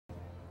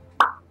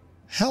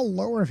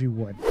Hello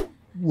everyone,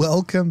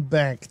 welcome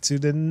back to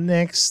the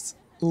next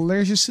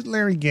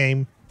lusciously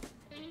game,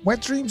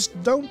 Wet Dreams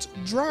Don't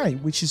Dry,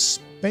 which is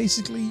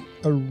basically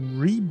a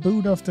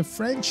reboot of the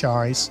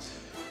franchise.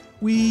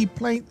 We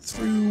played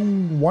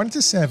through 1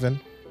 to 7,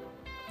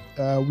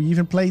 we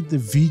even played the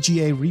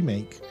VGA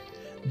remake.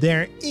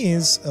 There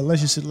is a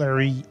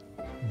lusciously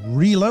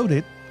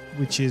Reloaded,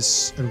 which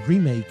is a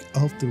remake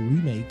of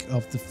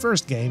the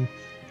first game,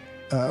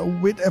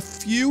 with a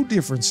few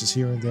differences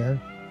here and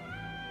there.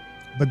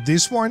 But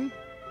this one,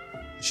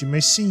 as you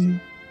may see,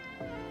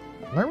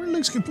 Larry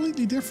looks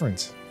completely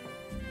different.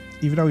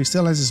 Even though he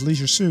still has his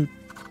leisure suit.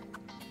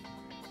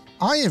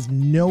 I have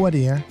no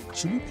idea.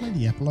 Should we play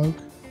the epilogue?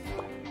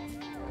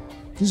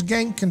 This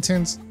game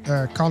content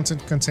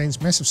contains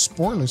massive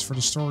spoilers for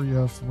the story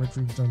of Wet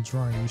Dreams Don't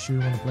Dry. You sure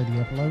you want to play the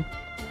epilogue?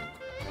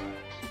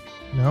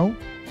 No?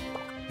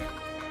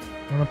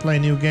 Want to play a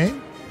new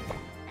game?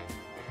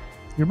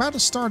 You're about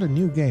to start a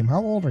new game. How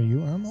old are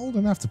you? I'm old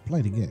enough to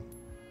play the game.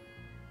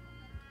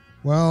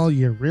 Well,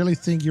 you really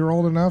think you're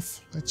old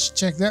enough? Let's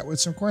check that with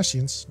some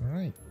questions.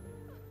 Alright.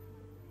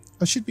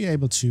 I should be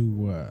able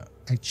to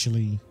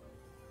actually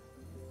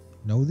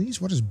know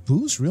these. What is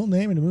Boo's real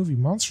name in the movie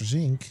Monsters,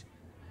 Inc.?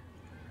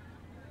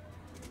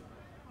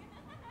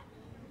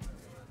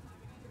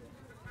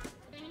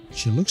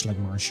 She looks like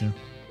Marcia.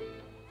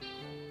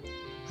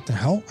 What the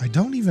hell? I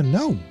don't even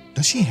know.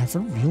 Does she have a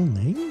real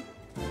name?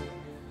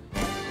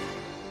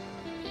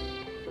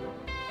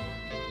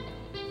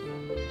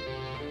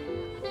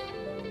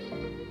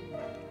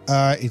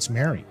 It's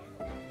Mary.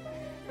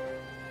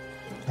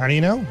 How do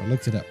you know? I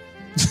looked it up.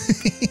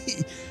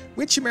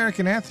 Which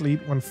American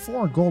athlete won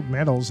 4 gold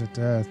medals at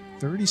the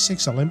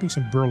 36 Olympics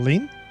in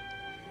Berlin?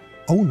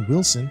 Owen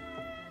Wilson.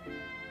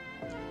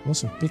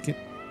 Wilson Pickett.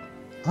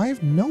 I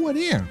have no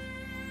idea.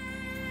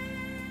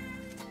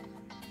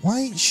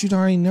 Why should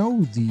I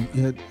know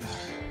the...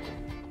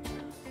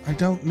 I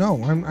don't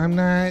know. I'm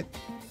not...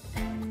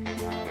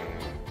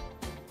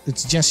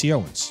 It's Jesse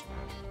Owens.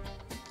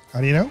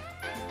 How do you know?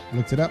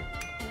 Looked it up.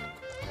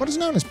 What is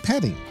known as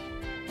petting?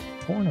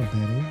 Porno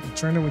betting. A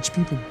trend in which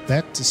people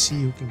bet to see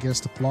who can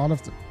guess the plot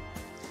of the...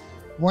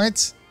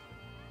 What?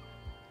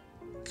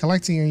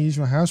 Collecting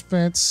unusual house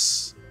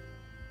pets.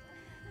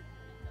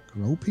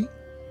 Gropey?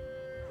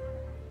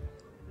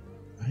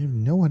 I have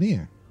no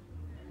idea.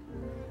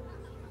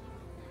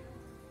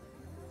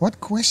 What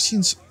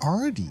questions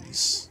are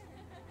these?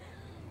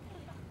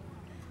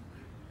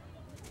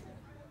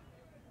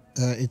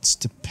 It's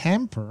to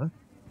pamper.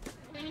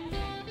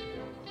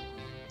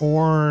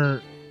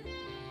 Or...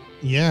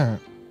 Yeah.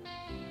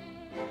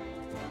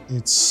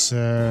 It's,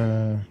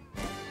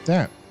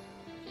 that.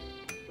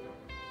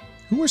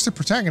 Who was the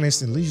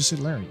protagonist in Leisure Suit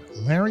Larry?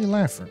 Larry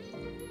Laffer.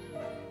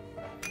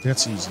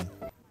 That's easy.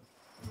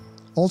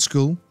 Old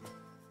school.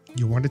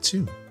 You wanted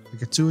 2. You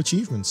got 2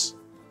 achievements.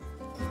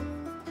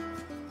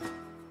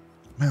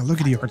 Man, look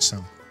at the art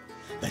style.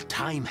 The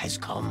time has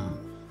come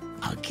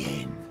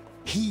again.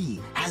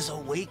 He has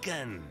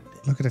awakened.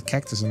 Look at that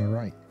cactus on the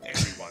right.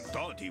 Everyone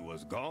thought he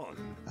was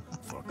gone,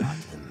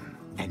 forgotten.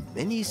 And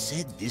many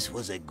said this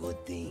was a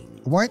good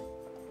thing. What?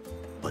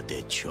 But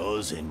the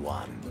chosen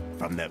one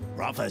from the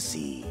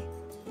prophecy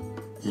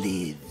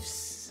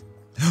lives.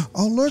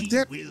 Oh, look, He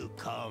that will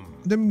come.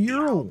 the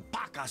mural. The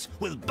alpacas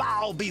will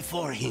bow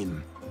before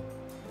him.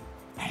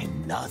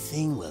 And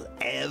nothing will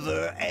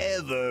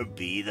ever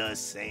be the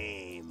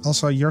same.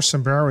 Also, your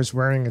sombrero is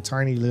wearing a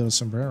tiny little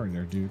sombrero in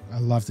there, dude. I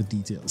love the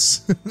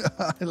details.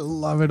 I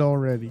love it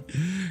already.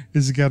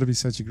 This has got to be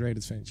such a great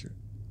adventure.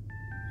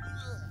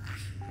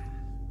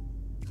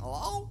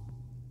 Hello?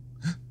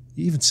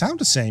 You even sound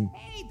the same.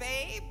 Hey,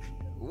 babe.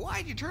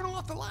 Why'd you turn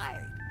off the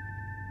light?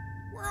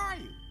 Where are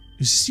you?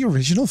 Is this the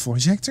original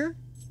voice actor?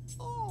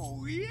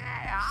 Oh,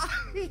 yeah.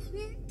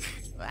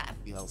 That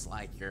feels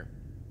like you're...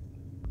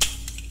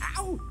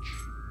 Ouch.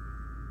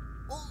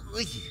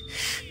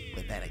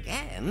 But then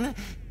again,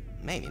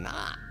 maybe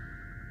not.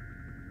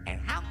 And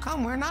how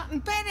come we're not in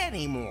bed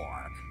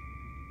anymore?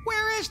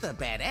 Where is the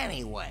bed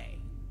anyway?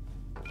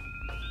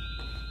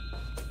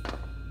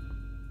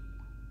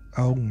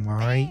 Oh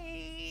my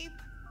Babe.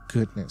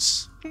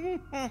 goodness.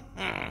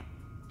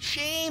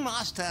 She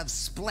must have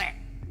split.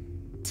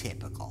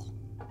 Typical.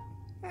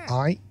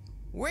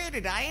 Where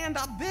did I end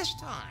up this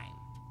time?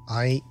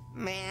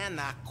 Man,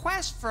 the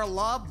quest for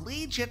love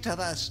leads you to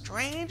the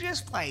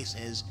strangest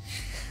places.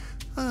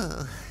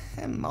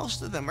 And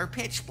most of them are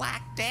pitch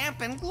black,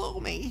 damp, and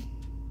gloomy.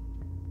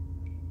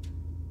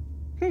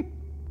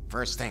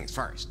 First things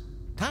first.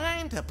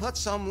 Time to put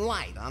some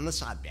light on the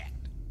subject.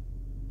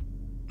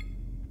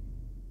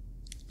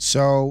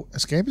 So,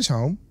 escape is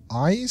home,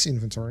 I is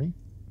inventory,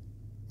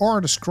 or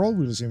the scroll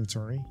wheel is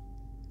inventory.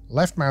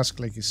 Left mouse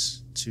click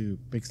is to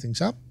pick things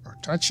up, or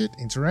touch it,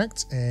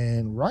 interact,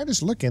 and right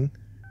is looking.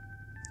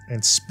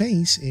 And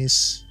space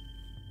is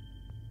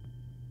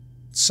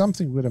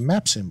something with a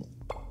map symbol.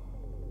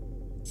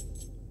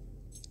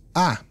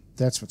 Ah,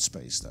 that's what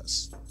space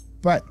does.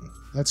 Button.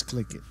 Let's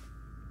click it.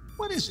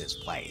 What is this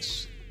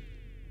place?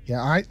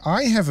 Yeah,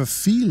 I have a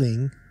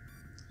feeling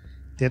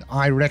that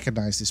I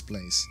recognize this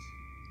place.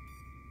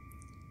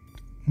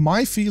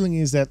 My feeling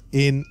is that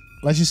in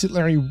Lusciously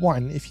Larry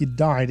 1, if you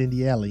died in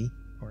the alley,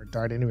 or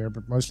died anywhere,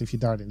 but mostly if you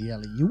died in the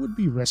alley, you would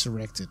be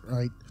resurrected,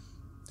 right?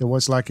 There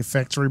was like a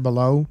factory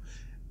below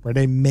where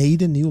they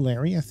made a new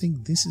Larry. I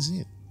think this is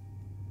it.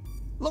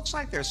 Looks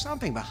like there's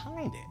something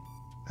behind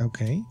it.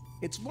 Okay.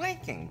 It's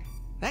blinking.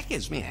 That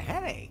gives me a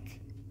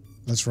headache.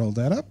 Let's roll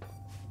that up.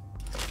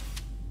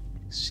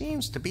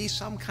 Seems to be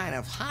some kind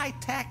of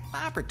high-tech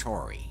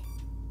laboratory.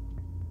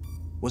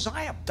 Was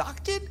I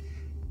abducted?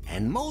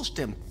 And most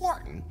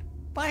important,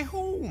 by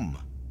whom?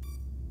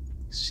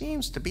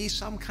 Seems to be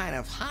some kind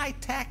of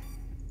high-tech...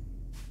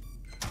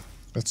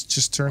 Let's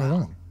just turn it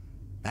on.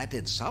 That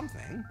did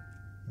something.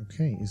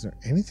 Okay, is there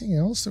anything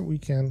else that we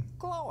can...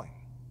 Glowing.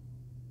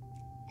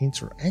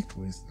 Interact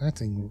with?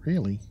 Nothing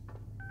really.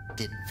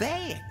 Did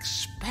they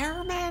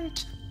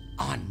experiment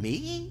on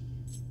me?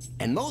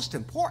 And most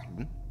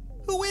important,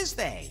 who is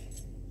they?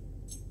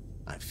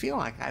 I feel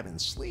like I've been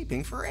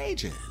sleeping for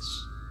ages.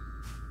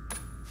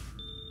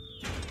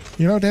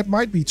 You know, that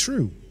might be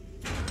true.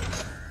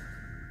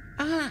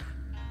 Ah,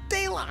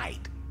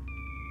 daylight.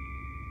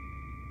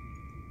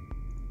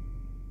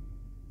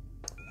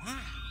 Wow,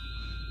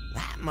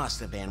 that must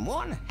have been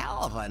one hell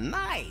of a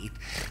night.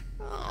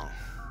 Oh,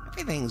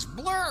 everything's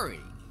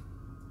blurry.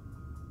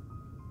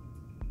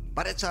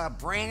 But it's a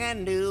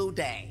brand new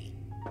day.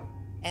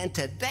 And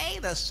today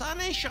the sun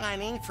is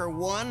shining for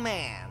one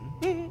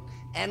man.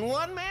 And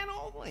one man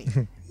only.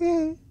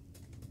 Larry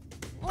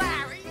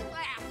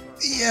Laffer.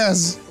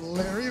 Yes,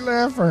 Larry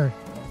Laffer.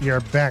 You're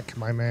back,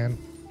 my man.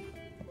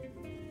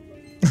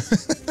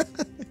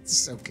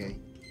 It's okay.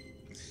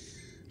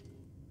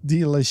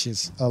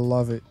 Delicious. I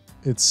love it.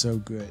 It's so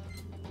good.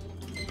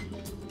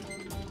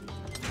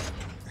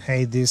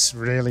 Hey, this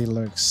really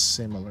looks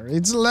similar.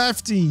 It's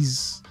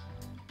Lefty's.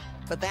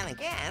 But then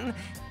again,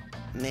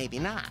 maybe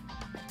not.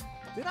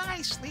 Did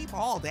I sleep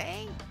all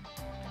day?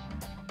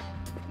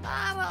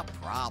 Not a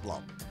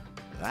problem.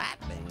 That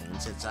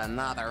means it's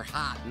another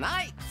hot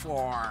night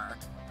for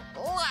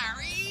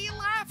Larry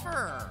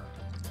Laffer.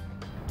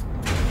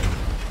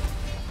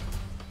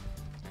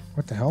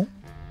 What the hell?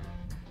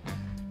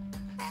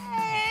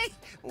 Hey,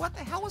 what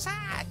the hell was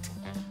that?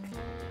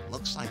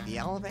 Looks like the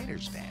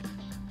elevator's dead.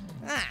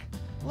 Ah,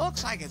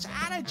 looks like it's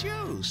out of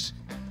juice,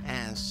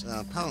 as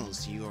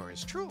opposed to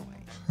yours truly.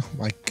 Oh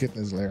my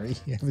goodness, Larry.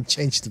 You haven't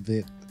changed a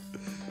bit.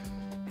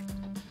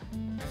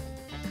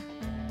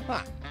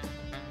 Huh.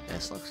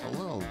 This looks a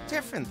little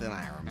different than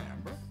I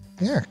remember.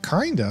 Yeah,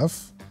 kind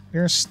of.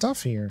 There's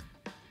stuff here.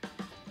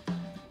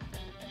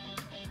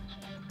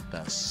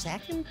 The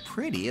second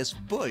prettiest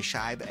bush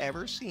I've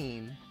ever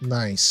seen.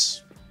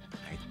 Nice.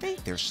 I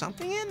think there's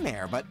something in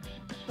there, but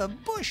the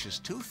bush is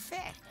too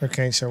thick.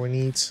 Okay, so we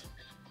need...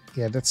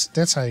 Yeah,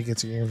 that's how you get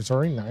to your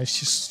inventory. Nice.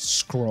 Just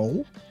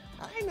scroll.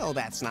 I know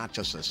that's not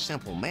just a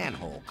simple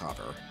manhole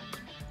cover.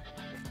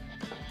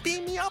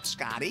 Beam me up,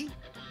 Scotty.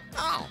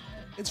 Oh,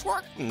 it's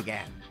working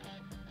again.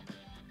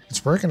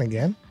 It's working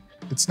again?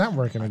 It's not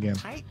working again.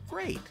 Tight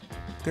grate.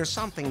 There's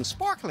something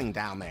sparkling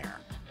down there.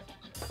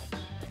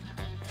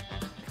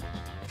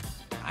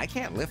 I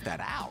can't lift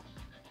that out.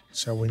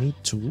 So we need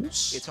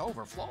tools? It's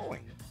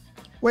overflowing.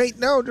 Wait,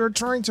 no, they're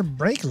trying to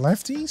break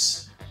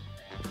Lefty's?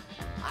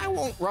 I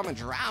won't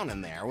rummage around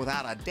in there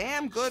without a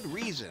damn good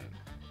reason.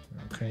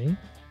 Okay.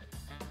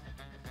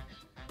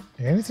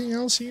 Anything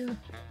else here?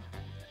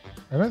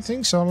 I don't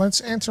think so.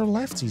 Let's enter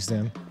Lefty's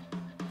then.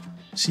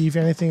 See if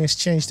anything has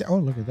changed. Oh,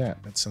 look at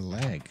that. That's a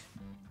lag.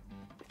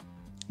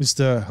 Is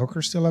the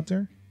hooker still up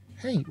there?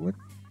 Hey, what?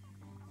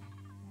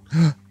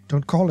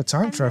 Don't call it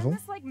time travel.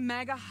 This like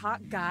mega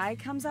hot guy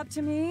comes up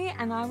to me,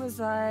 and I was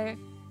like,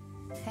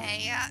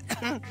 "Hey,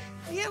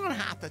 you don't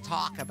have to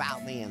talk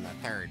about me in the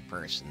third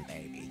person,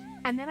 baby."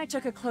 And then I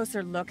took a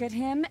closer look at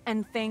him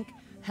and think,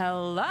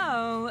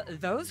 hello,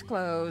 those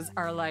clothes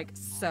are like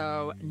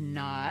so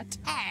not.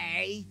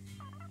 Hey!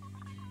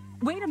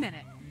 Wait a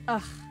minute.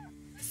 Ugh,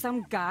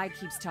 some guy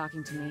keeps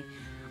talking to me.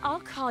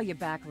 I'll call you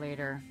back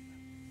later.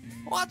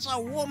 What's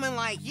a woman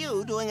like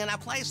you doing in a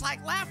place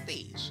like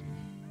Lefty's?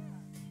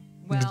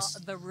 Well,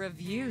 the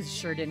reviews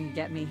sure didn't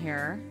get me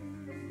here.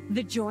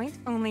 The joint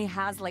only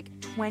has like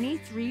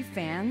 23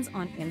 fans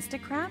on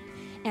Instacrap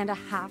and a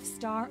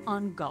half-star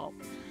on Gulp.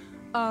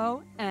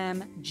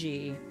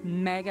 OMG,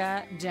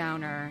 mega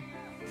downer.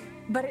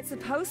 But it's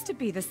supposed to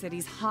be the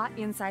city's hot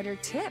insider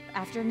tip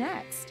after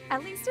next.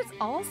 At least it's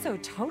also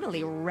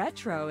totally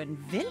retro and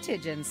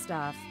vintage and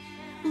stuff.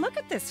 Look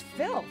at this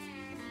filth.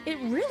 It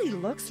really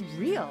looks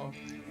real.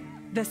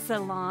 The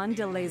Salon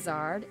de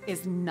Lézard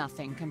is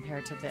nothing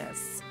compared to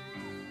this.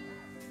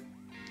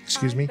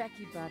 Excuse me? I'm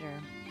Becky Butter,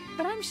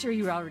 but I'm sure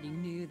you already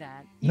knew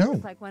that. You No.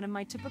 look like one of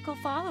my typical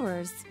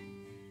followers.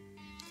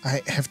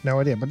 I have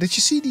no idea. But did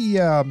you see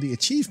the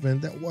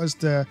achievement that was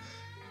the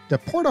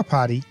porta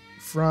potty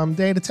from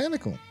Day of the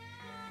Tentacle?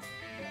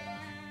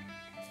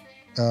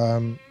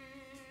 Are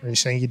you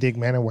saying you dig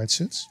men in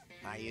wetsuits?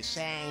 Are you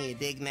saying you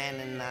dig men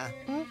in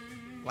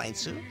white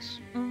suits?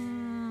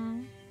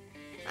 I'm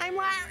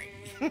Larry.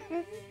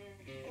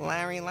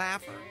 Larry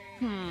Laugher?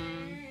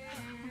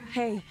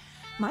 Hey,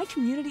 my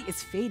community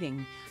is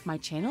fading. My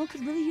channel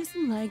could really use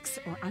some likes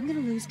or I'm gonna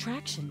lose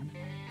traction.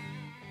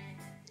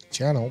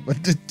 Channel,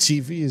 but the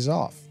TV is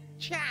off.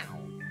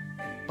 Channel?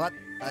 But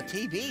the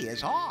TV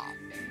is off.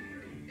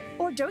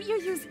 Or don't you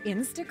use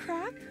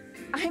Instacrap?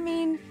 I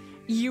mean,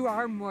 you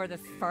are more the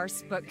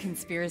farce book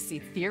conspiracy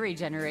theory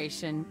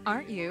generation,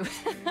 aren't you?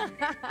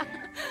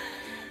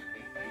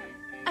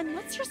 And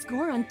what's your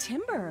score on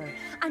timber?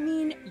 I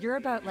mean, you're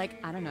about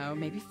like, I don't know,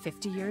 maybe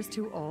 50 years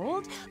too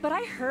old, but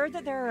I heard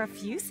that there are a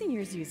few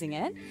seniors using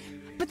it.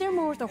 But they're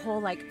more with the whole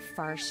like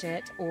far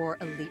shit or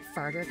elite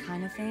farter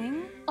kind of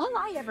thing. All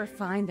I ever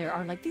find there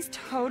are like these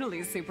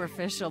totally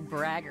superficial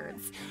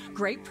braggarts.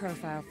 Great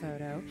profile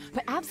photo,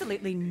 but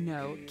absolutely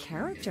no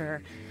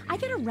character. I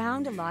get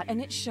around a lot and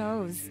it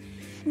shows.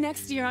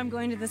 Next year I'm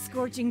going to the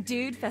Scorching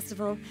Dude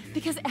Festival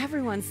because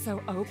everyone's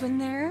so open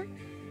there.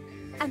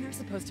 And they're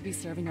supposed to be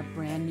serving a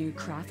brand new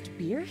craft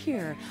beer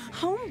here.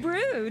 Home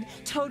brewed,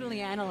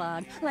 totally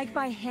analog, like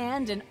by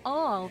hand and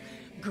all.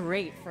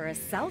 Great for a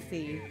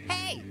selfie.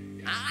 Hey,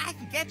 I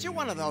can get you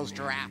one of those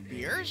giraffe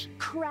beers.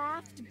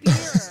 Craft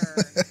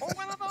beer. Or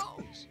one of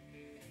those.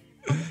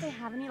 And if they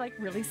have any like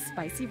really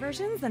spicy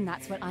versions, then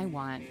that's what I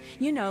want.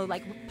 You know,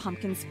 like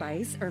pumpkin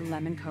spice or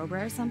lemon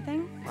cobra or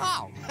something.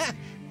 Oh,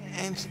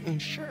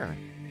 and sure.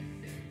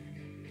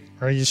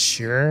 Are you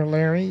sure,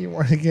 Larry? You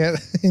want to get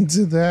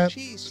into that?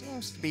 She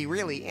seems to be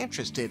really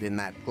interested in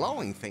that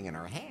glowing thing in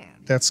her hand.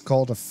 That's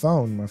called a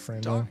phone, my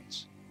friend.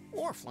 Darts.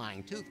 Or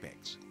flying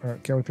toothpicks. All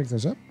right, can we pick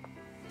those up?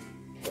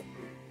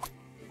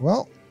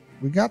 Well,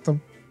 we got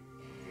them.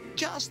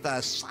 Just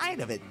the sight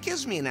of it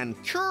gives me an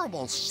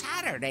incurable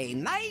Saturday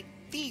night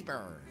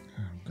fever.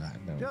 Oh, God,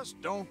 no.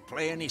 Just don't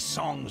play any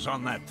songs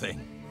on that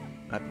thing.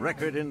 That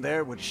record in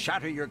there would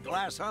shatter your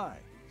glass eye.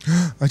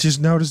 I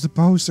just noticed the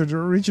poster, the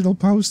original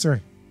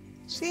poster.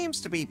 Seems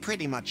to be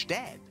pretty much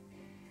dead.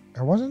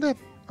 And wasn't that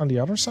on the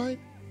other side?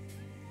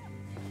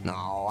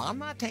 No, I'm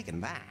not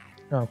taking that.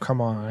 Oh, come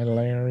on,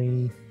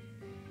 Larry.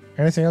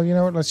 Anything else? You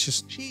know what? Let's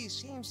just, She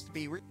seems to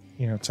be...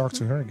 talk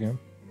to her again.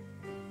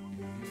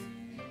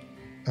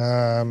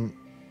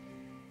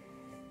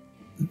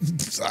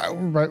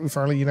 Right, we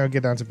finally,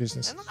 get down to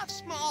business. Enough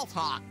small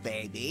talk,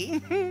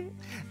 baby.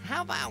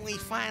 How about we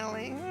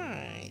finally,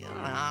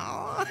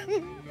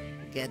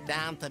 get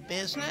down to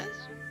business?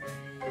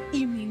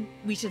 You mean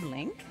we should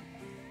link?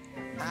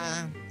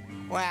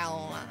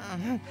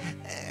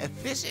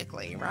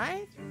 Physically,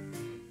 right?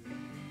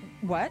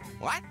 What?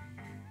 What?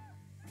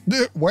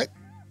 What?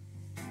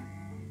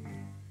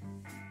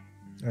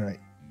 All right.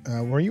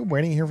 Were you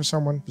waiting here for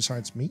someone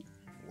besides me?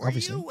 Were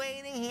Obviously. you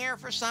waiting here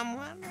for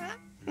someone?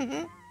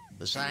 Huh?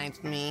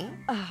 Besides me?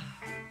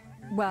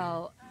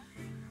 Well,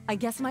 I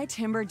guess my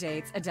timber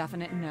date's a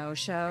definite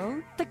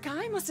no-show. The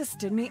guy must have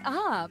stood me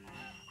up.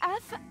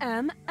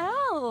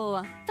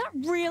 FML. That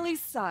really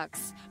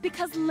sucks,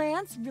 because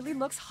Lance really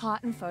looks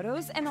hot in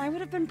photos, and I would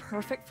have been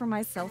perfect for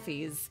my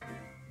selfies.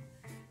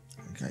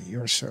 Okay,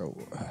 you're so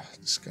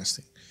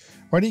disgusting.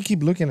 Why do you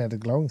keep looking at the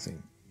glowing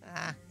thing?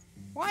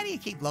 Why do you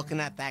keep looking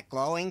at that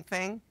glowing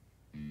thing?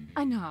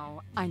 I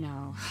know.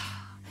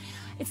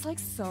 It's like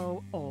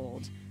so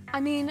old. I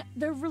mean,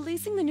 they're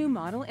releasing the new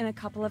model in a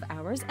couple of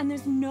hours, and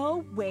there's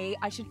no way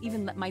I should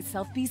even let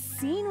myself be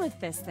seen with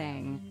this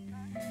thing.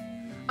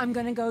 I'm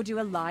gonna go do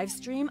a live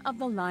stream of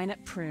the line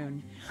at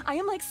Prune. I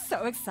am like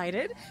so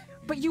excited,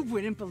 but you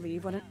wouldn't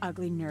believe what an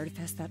ugly nerd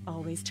fest that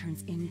always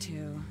turns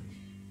into.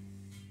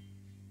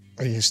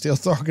 Are you still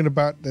talking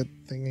about that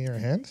thing in your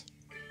hand?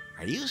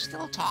 Are you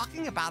still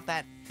talking about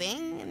that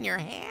thing in your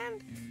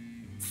hand?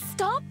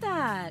 Stop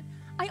that!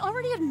 I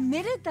already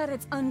admitted that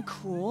it's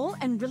uncool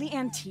and really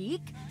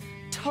antique.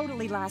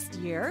 Totally last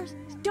year.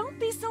 Don't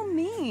be so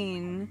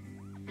mean.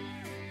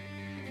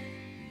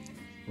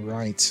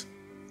 Right.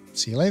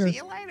 See you later. See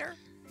you later.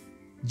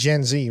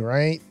 Gen Z,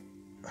 right?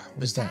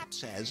 What's that? That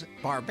says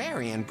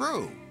Barbarian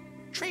Brew.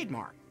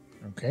 Trademark.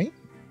 Okay.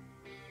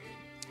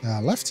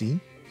 Lefty.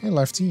 Hey,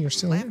 Lefty, you're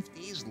still here.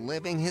 Lefty's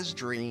living his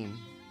dream.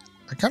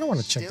 I kind of want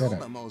to check that Still out.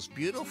 the most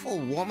beautiful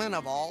woman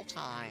of all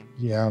time.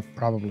 Yeah,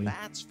 probably.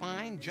 That's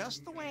fine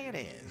just the way it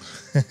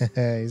is.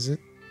 Is it?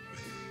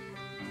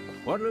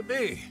 What'll it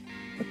be?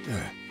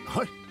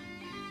 What?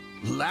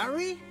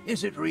 Larry?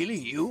 Is it really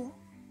you?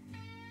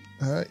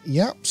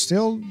 Yep,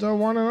 still the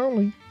one and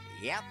only.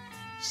 Yep,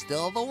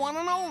 still the one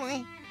and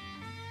only.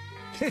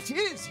 It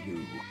is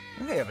you.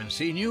 I haven't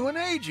seen you in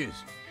ages.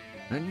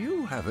 And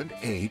you haven't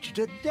aged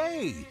a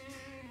day.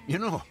 You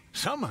know,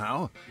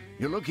 somehow,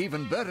 you look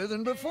even better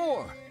than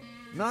before.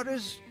 Not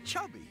as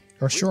chubby.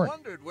 Or short. We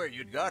wondered where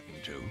you'd gotten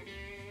to.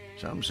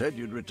 Some said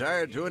you'd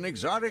retired to an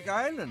exotic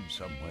island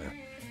somewhere.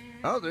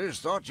 Others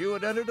thought you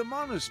had entered a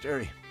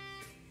monastery.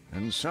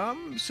 And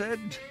some said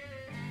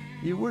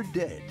you were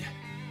dead.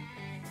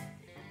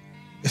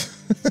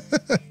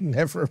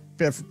 Never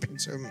been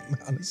to a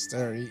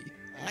monastery.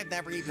 I've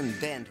never even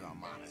been to a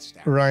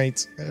monastery.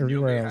 Right, You'll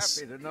everywhere be else.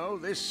 happy to know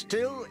this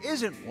still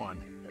isn't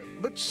one.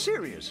 But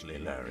seriously,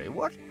 Larry,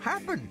 what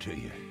happened to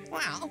you?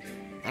 Well,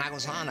 I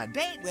was on a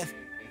date with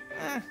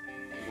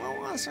what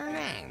was her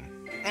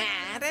name?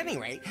 At any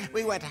rate,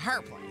 we went to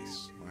her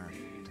place. Or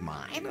to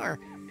mine, or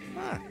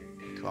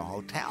to a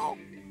hotel.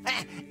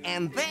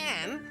 And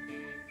then...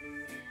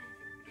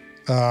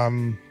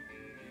 I'm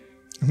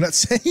not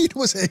saying it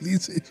was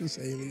aliens, it was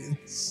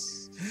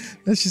aliens.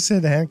 Let's just say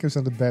the handcuffs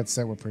on the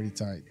bedstead were pretty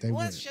tight.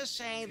 Let's just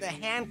say the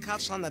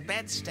handcuffs on the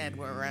bedstead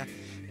were,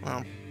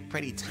 well,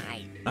 pretty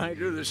tight. I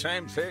do the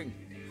same thing.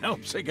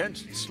 Helps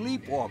against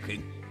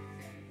sleepwalking.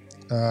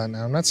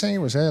 Now, I'm not saying it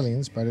was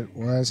aliens, but it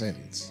was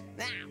aliens.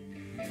 Now,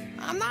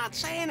 I'm not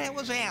saying it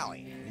was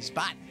aliens,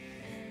 but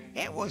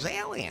it was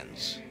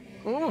aliens.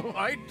 Oh,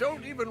 I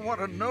don't even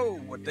want to know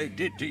what they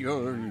did to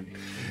your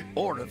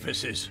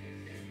orifices.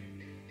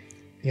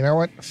 You know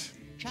what?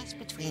 Just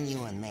between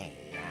you and me,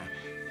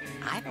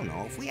 I don't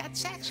know if we had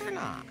sex or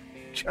not.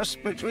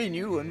 Just between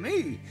you and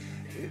me,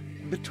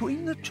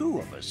 between the two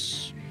of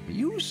us,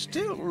 you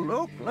still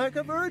look like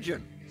a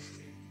virgin.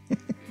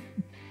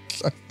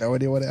 I have no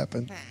idea what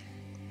happened.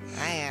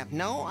 I have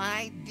no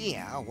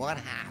idea what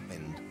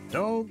happened.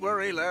 Don't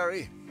worry,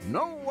 Larry.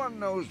 No one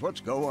knows what's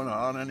going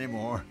on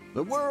anymore.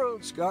 The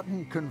world's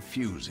gotten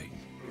confusing.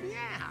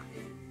 Yeah,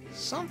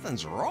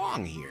 something's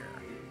wrong here.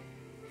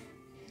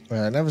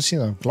 I've never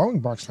seen a glowing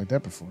box like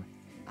that before.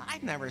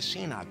 I've never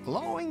seen a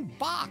glowing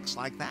box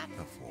like that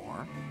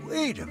before.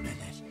 Wait a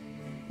minute.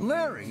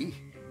 Larry,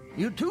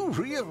 you do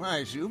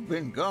realize you've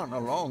been gone a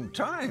long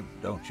time,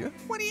 don't you?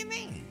 What do you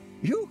mean?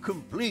 You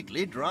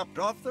completely dropped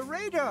off the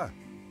radar.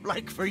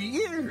 Like for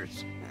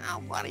years.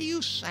 Now, what are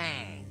you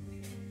saying?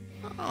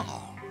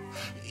 Oh,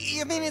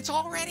 you mean it's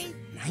already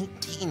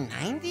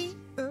 1990?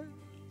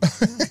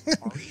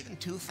 Or even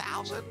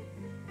 2000?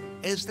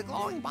 Is the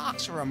glowing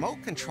box a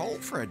remote control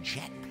for a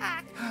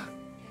jetpack? Are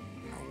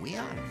we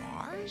on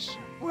Mars?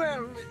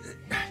 Well,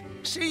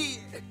 see,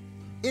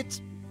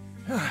 it's...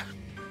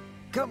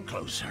 come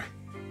closer.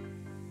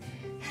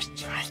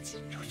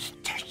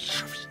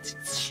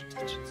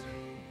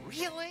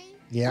 Really?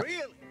 Yeah.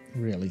 Really?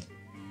 Really.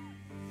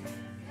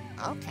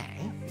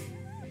 Okay.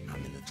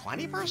 I'm in the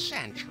 21st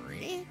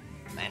century.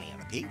 Many of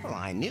the people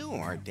I knew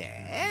are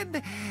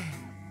dead.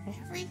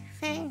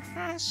 Everything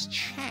has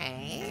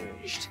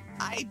changed.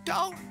 I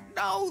don't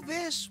know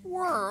this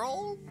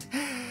world.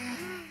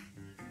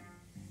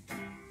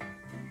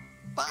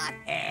 But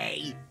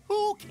hey,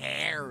 who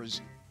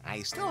cares?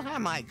 I still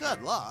have my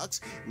good looks,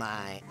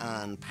 my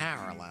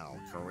unparalleled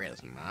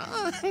charisma,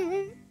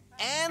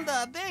 and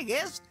the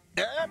biggest...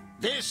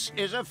 this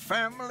is a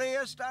family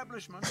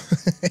establishment.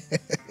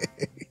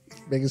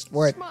 Biggest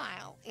what?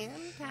 Smile in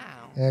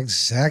town.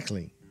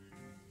 Exactly.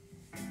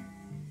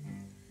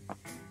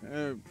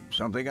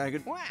 Something I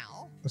could...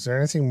 Well... Was there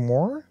anything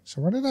more?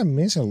 So what did I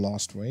miss in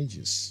Lost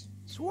Wages?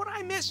 So what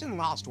I miss in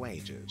Lost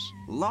Wages?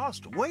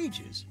 Lost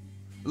Wages?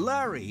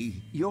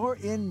 Larry, you're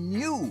in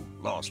new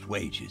Lost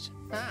Wages.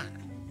 Ah.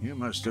 You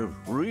must have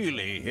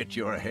really hit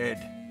your head.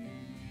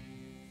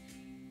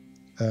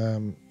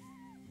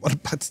 What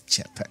about the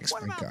jetpacks?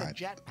 What My about God. the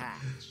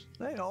jetpacks?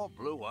 They all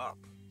blew up.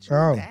 Too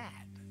Oh. bad.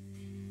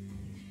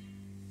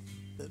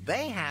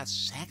 They have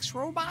sex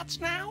robots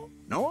now?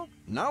 No,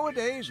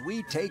 nowadays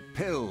we take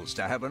pills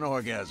to have an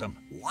orgasm.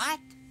 What?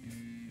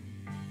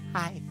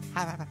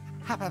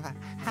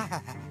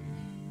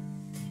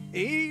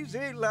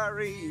 Easy,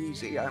 Larry,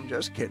 easy. I'm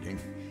just kidding.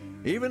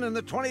 Even in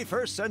the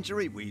 21st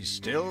century, we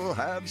still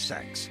have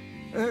sex.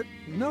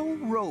 No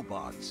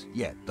robots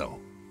yet,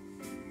 though.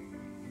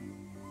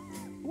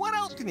 What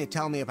else can you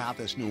tell me about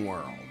this new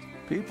world?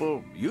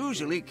 People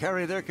usually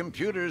carry their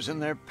computers in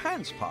their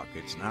pants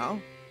pockets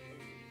now.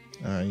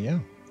 Yeah.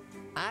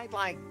 I'd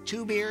like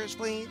 2 beers,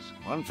 please.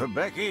 One for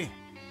Becky?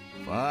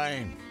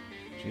 Fine.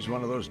 She's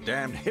one of those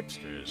damned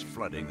hipsters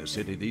flooding the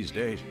city these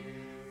days.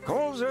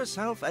 Calls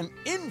herself an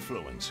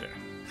influencer.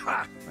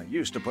 Ha! I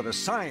used to put a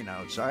sign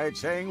outside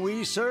saying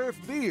we serve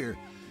beer.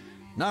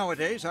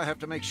 Nowadays, I have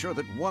to make sure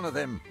that one of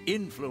them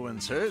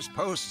influencers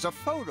posts a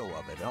photo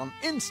of it on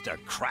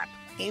Instacrap.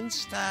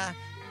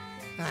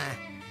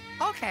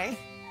 Okay.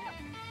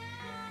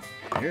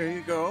 Here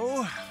you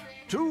go.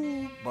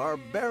 2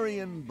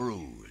 barbarian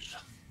brews.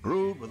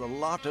 Brewed with a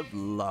lot of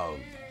love.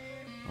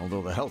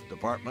 Although the health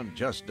department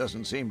just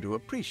doesn't seem to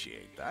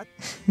appreciate that.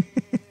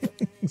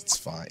 It's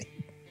fine.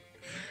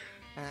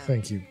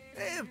 Thank you.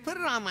 Put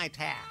it on my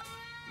tab.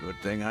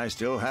 Good thing I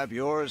still have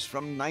yours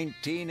from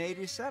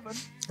 1987.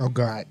 Oh,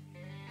 God.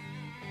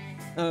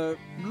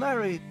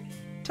 Larry,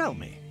 tell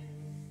me,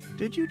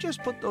 did you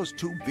just put those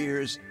 2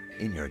 beers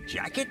in your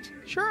jacket?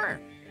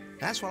 Sure.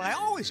 That's what I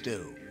always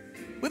do.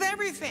 With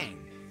everything.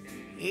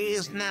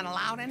 Isn't that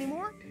allowed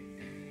anymore?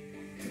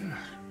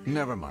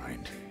 Never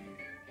mind.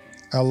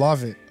 I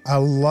love it. I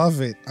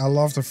love it. I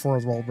love the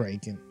fourth wall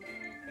breaking.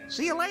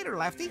 See you later,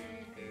 Lefty.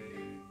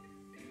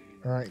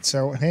 All right,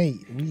 so, hey,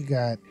 we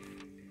got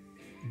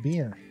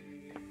beer.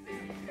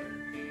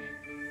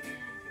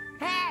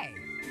 Hey,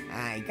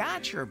 I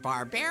got your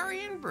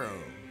barbarian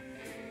brew.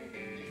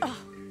 Oh,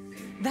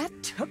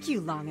 that took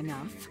you long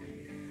enough.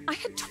 I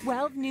had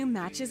 12 new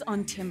matches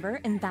on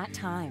Timber in that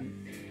time.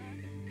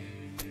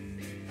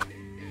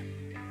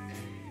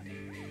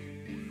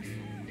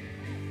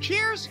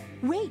 cheers?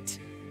 Wait,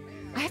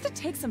 I have to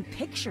take some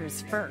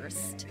pictures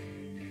first.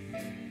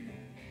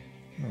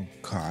 Oh,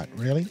 God,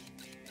 really?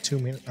 2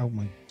 minutes? Oh,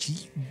 my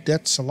gee,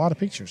 that's a lot of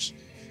pictures.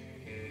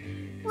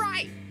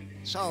 Right.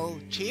 So,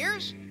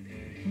 cheers?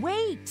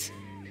 Wait,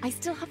 I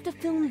still have to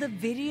film the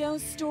video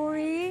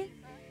story.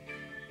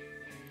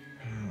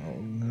 Oh,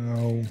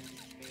 no.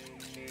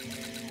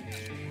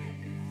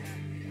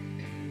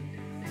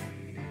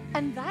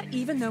 And that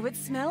even though it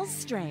smells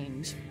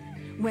strange.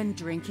 When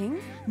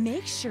drinking,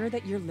 make sure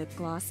that your lip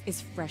gloss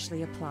is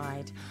freshly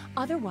applied.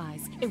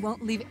 Otherwise, it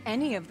won't leave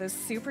any of those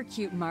super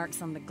cute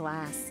marks on the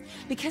glass,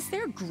 because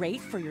they're great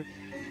for your...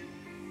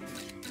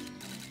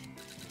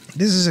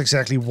 This is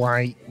exactly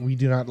why we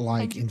do not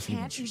like And you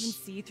can't even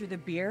influencers. see through the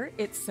beer,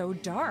 it's so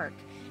dark.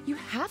 You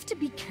have to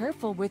be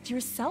careful with your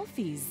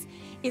selfies.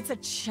 It's a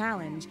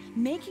challenge,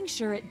 making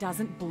sure it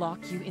doesn't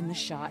block you in the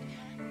shot.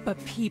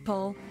 But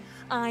people,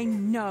 I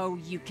know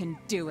you can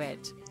do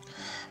it.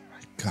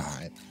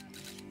 God.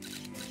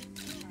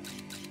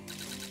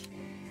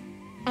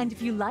 And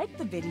if you like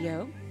the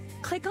video,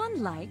 click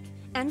on like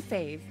and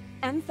fave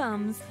and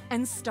thumbs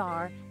and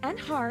star and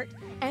heart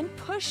and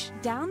push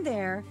down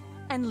there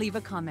and leave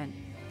a comment.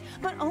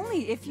 But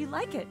only if you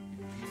like it.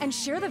 And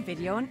share the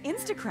video on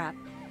Instacrap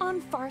on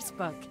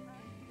Farcebook.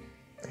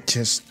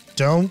 Just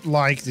don't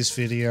like this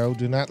video.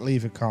 Do not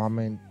leave a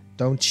comment.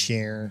 Don't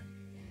share.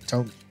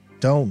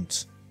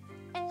 Don't.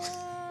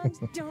 And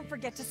don't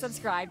forget to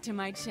subscribe to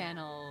my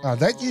channel. Oh,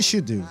 that you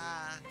should do.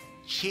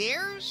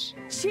 Cheers?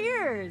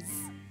 Cheers!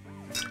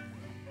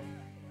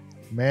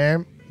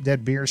 Ma'am,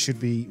 that beer should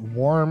be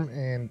warm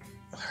and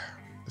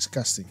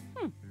disgusting.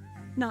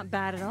 Not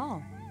bad at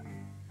all.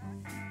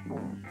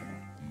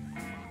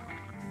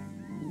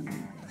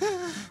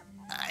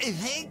 I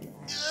think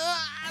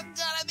I'm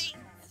gonna be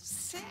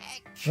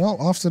sick. Well,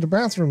 off to the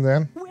bathroom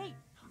then. Wait,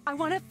 I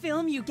want to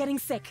film you getting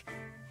sick.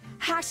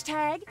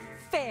 Hashtag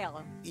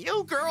fail.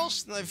 You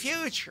girls in the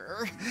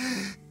future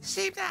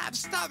seem to have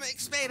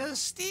stomachs made of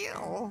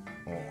steel.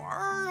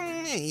 Or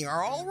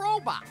you're all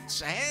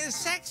robots,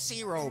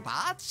 sexy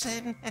robots,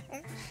 and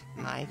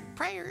my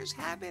prayers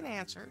have been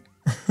answered.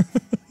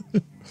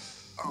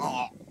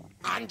 Oh,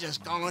 I'm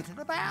just going to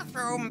the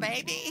bathroom,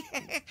 baby.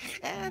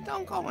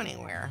 Don't go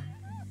anywhere.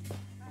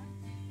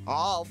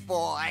 Oh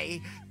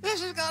boy,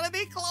 this is gonna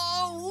be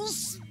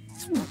close.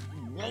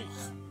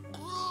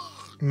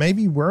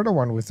 Maybe we're the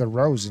one with the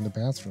rose in the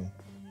bathroom.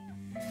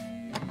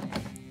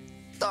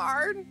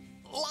 Darn,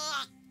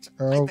 locked.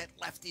 Oh. I bet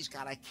Lefty's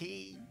got a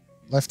key.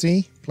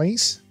 Lefty,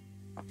 please.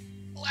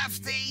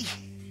 Lefty,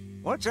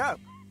 What's up?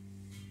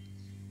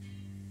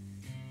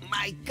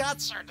 my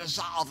guts are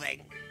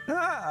dissolving.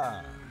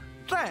 Ah,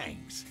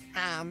 thanks.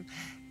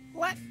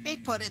 Let me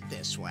put it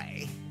this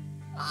way.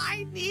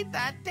 I need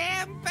that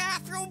damn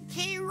bathroom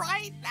key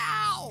right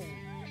now.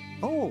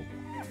 Oh,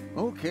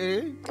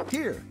 okay.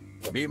 Here,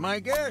 be my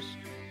guest.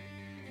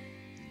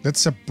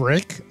 That's a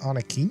brick on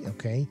a key.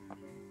 Okay.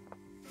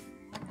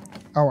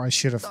 Oh, I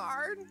should have.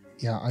 Darn.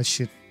 Yeah, I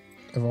should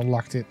have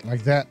unlocked it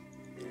like that.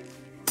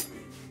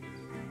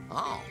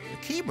 Oh, the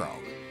key broke.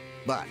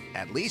 But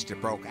at least it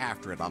broke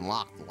after it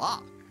unlocked the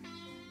lock.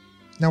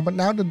 No, but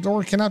now the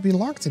door cannot be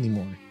locked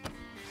anymore.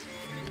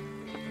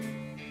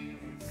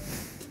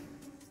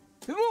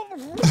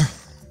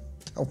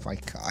 Oh my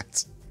God.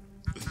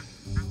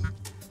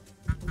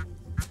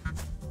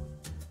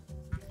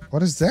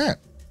 What is that?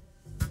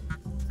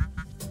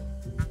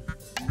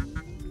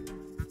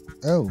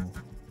 Oh.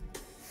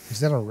 Is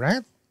that a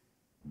rat?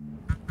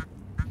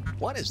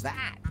 What is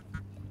that?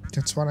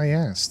 That's what I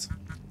asked.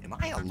 Am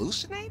I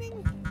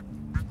hallucinating?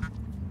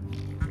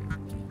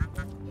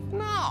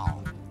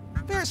 No.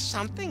 There's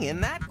something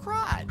in that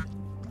crud.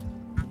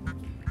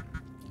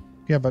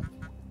 Yeah, but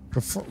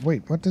before...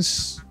 Wait, what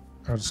is...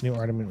 Oh, it's new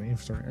item in my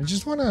inventory. I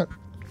just want to...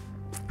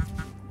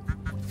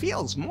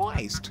 Feels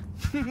moist.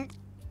 Oh,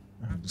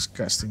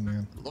 disgusting,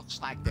 man.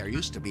 Looks like there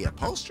used to be a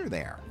poster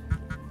there.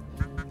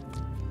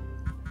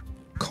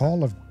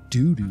 Call of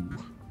doo-doo.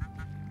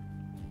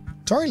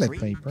 Toilet 3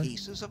 paper.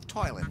 pieces of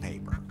toilet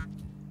paper.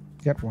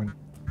 Get one.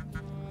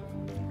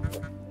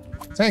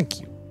 Thank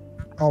you.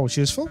 Always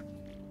useful.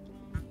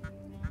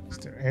 Is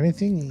there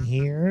anything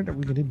here that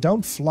we can do?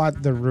 Don't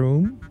flood the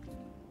room.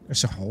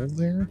 There's a hole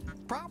there.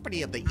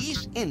 Property of the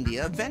East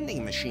India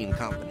Vending Machine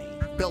Company.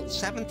 Built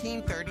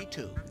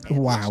 1732. It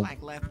Wow. looks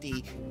like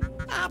Lefty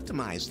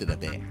optimized it a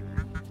bit.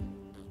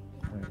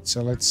 Alright,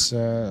 so let's...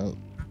 Oh,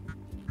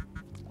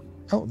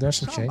 there's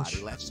some Somebody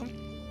change. left some.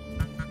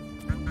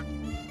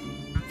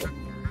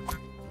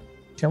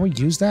 Can we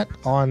use that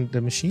on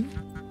the machine?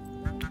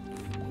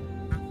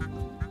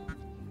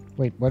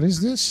 Wait, what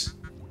is this?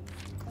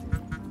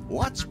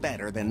 What's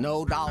better than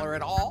no dollar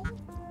at all?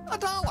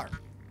 $1.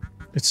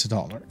 It's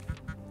 $1.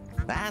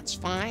 That's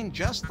fine,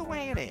 just the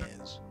way it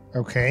is.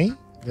 Okay,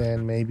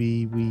 then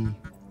maybe we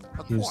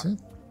A use quarter.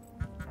 it.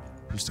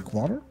 Use the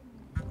quarter?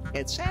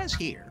 It says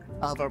here,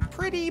 of a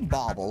pretty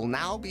bauble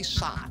now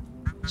besought,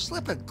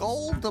 slip a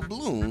gold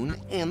doubloon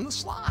in the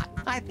slot.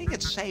 I think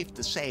it's safe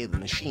to say the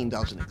machine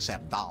doesn't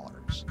accept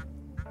dollars.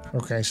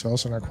 Okay, so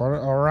also not quarter.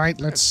 All right,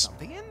 There's let's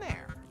something in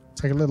there.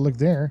 take a little look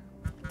there.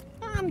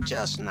 I'm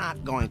just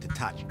not going to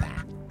touch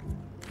that.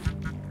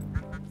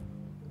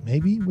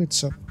 Maybe with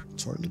some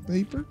toilet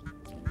paper?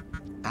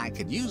 I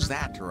could use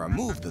that to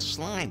remove the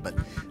slime, but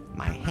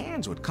my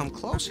hands would come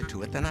closer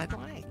to it than I'd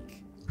like.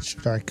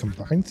 Should I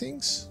combine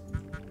things?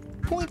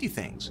 Pointy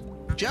things,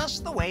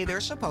 just the way they're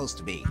supposed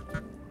to be.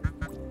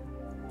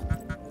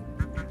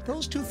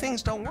 Those two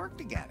things don't work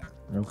together.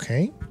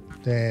 Okay,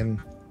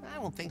 then...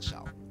 I don't think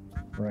so.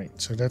 Right,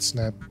 so that's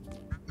not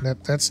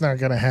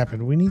gonna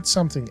happen. We need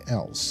something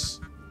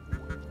else.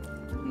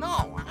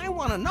 No, I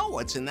want to know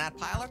what's in that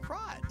pile of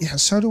crud. Yeah,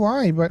 so do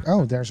I, but...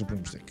 Oh, there's a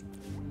broomstick.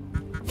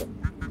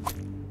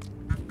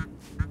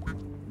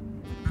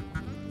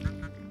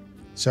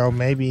 So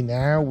maybe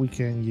now we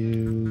can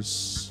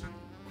use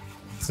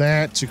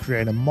that to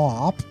create a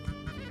mop.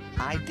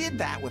 I did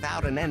that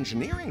without an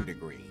engineering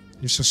degree.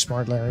 You're so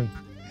smart, Larry.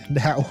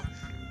 Now,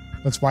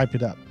 let's wipe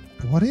it up.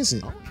 What is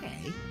it?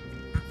 Okay,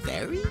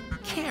 very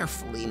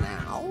carefully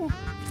now.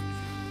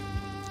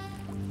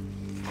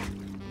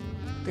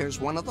 There's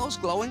one of those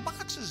glowing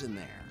boxes in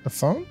there. A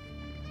phone?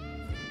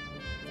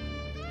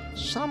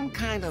 Some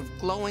kind of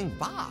glowing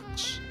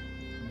box.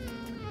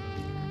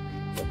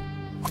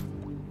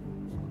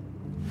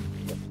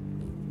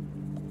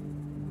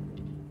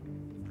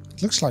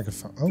 It looks like a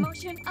phone. Oh,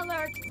 Motion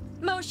alert!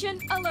 Motion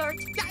alert!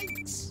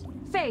 Yikes!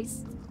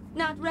 Face,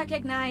 not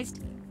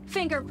recognized.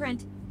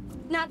 Fingerprint,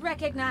 not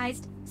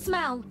recognized.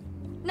 Smell,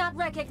 not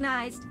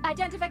recognized.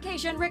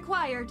 Identification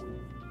required.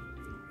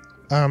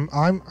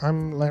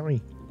 I'm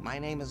Larry. My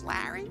name is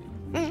Larry.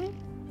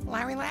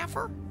 Larry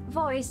Laffer.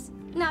 Voice,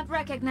 not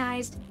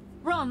recognized.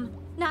 Room,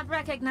 not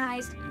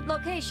recognized.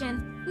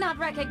 Location, not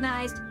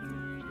recognized.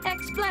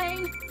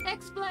 Explain,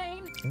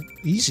 explain. Oh,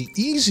 easy,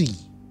 easy.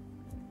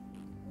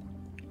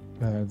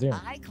 There.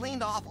 I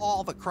cleaned off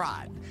all the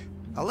crud.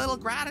 A little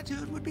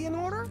gratitude would be in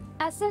order.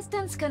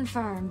 Assistance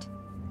confirmed.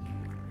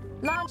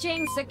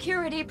 Launching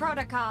security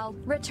protocol.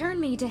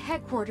 Return me to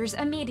headquarters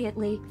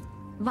immediately.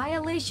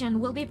 Violation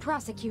will be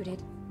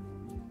prosecuted.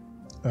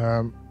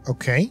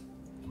 Okay.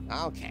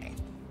 Okay.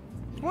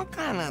 What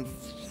kind of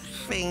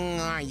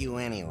thing are you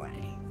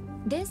anyway?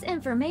 This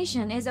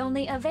information is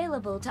only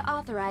available to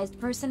authorized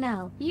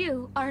personnel.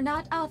 You are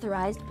not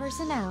authorized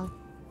personnel.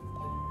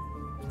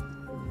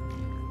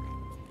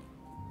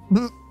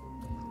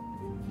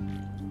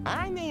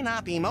 I may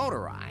not be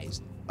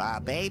motorized,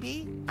 but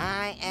baby,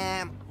 I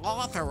am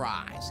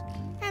authorized.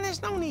 And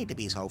there's no need to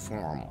be so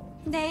formal.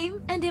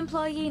 Name and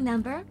employee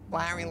number.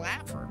 Larry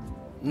Laffer.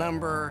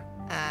 Number,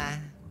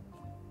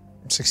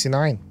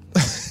 69.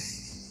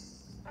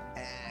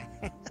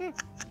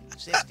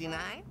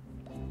 69?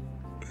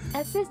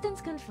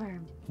 Assistance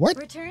confirmed. What?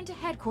 Return to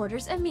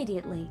headquarters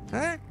immediately.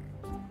 Huh?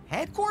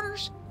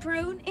 Headquarters?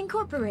 Prune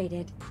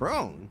Incorporated.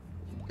 Prune?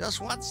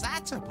 Just what's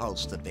that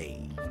supposed to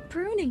be?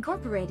 Prune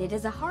Incorporated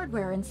is a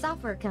hardware and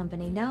software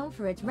company known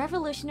for its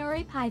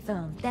revolutionary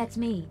iPhone, that's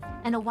me,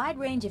 and a wide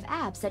range of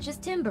apps such as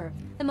Timber,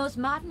 the most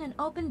modern and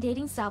open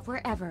dating software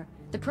ever.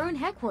 The Prune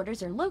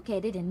headquarters are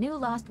located in New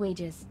Lost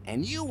Wages.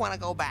 And you want to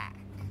go back?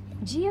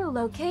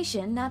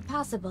 Geolocation not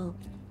possible.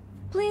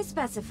 Please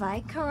specify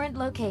current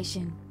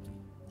location.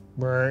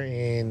 We're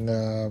in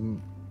the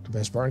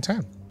best bar in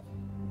town.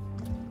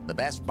 The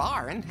best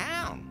bar in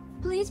town.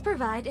 Please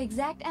provide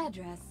exact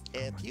address.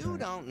 If you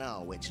don't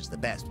know which is the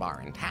best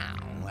bar in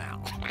town,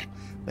 well,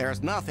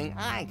 there's nothing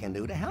I can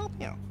do to help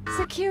you.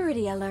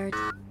 Security alert.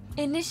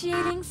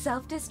 Initiating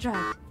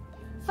self-destruct.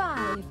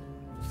 5,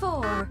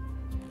 4,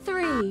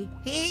 3.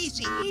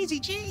 Easy, easy,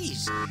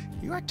 jeez.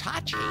 You're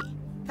touchy.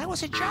 That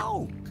was a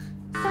joke.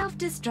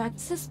 Self-destruct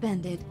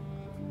suspended.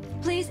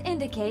 Please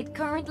indicate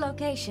current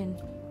location.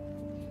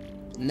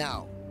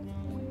 No.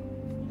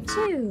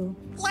 2.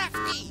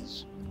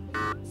 Lefties!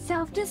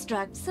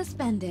 Self-destruct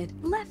suspended.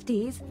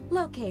 Lefties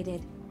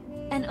located.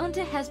 An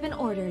UNTA has been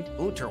ordered.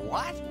 Unter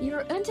what?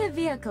 Your UNTA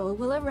vehicle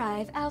will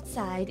arrive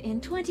outside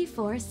in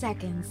 24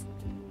 seconds.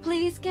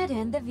 Please get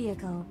in the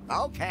vehicle.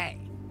 Okay.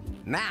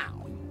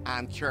 Now,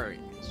 I'm curious.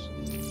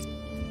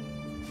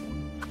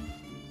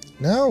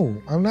 No,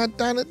 I'm not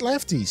done at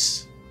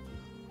Lefty's.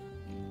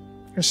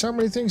 There's so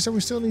many things that we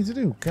still need to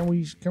do. Can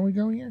we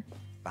go here?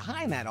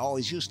 Behind that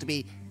always used to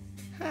be...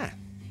 Huh.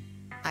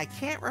 I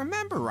can't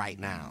remember right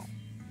now.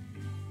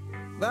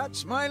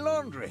 That's my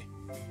laundry.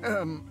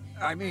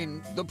 I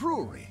mean, the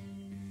brewery.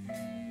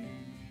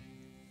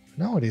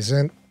 No, it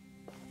isn't.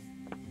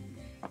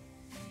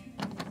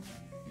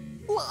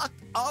 Look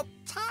up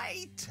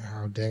tight.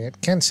 Oh, dang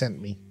it. Ken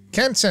sent me.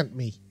 Ken sent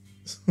me.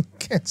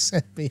 Ken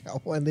sent me. I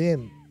went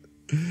in.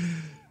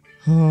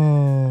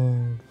 Oh.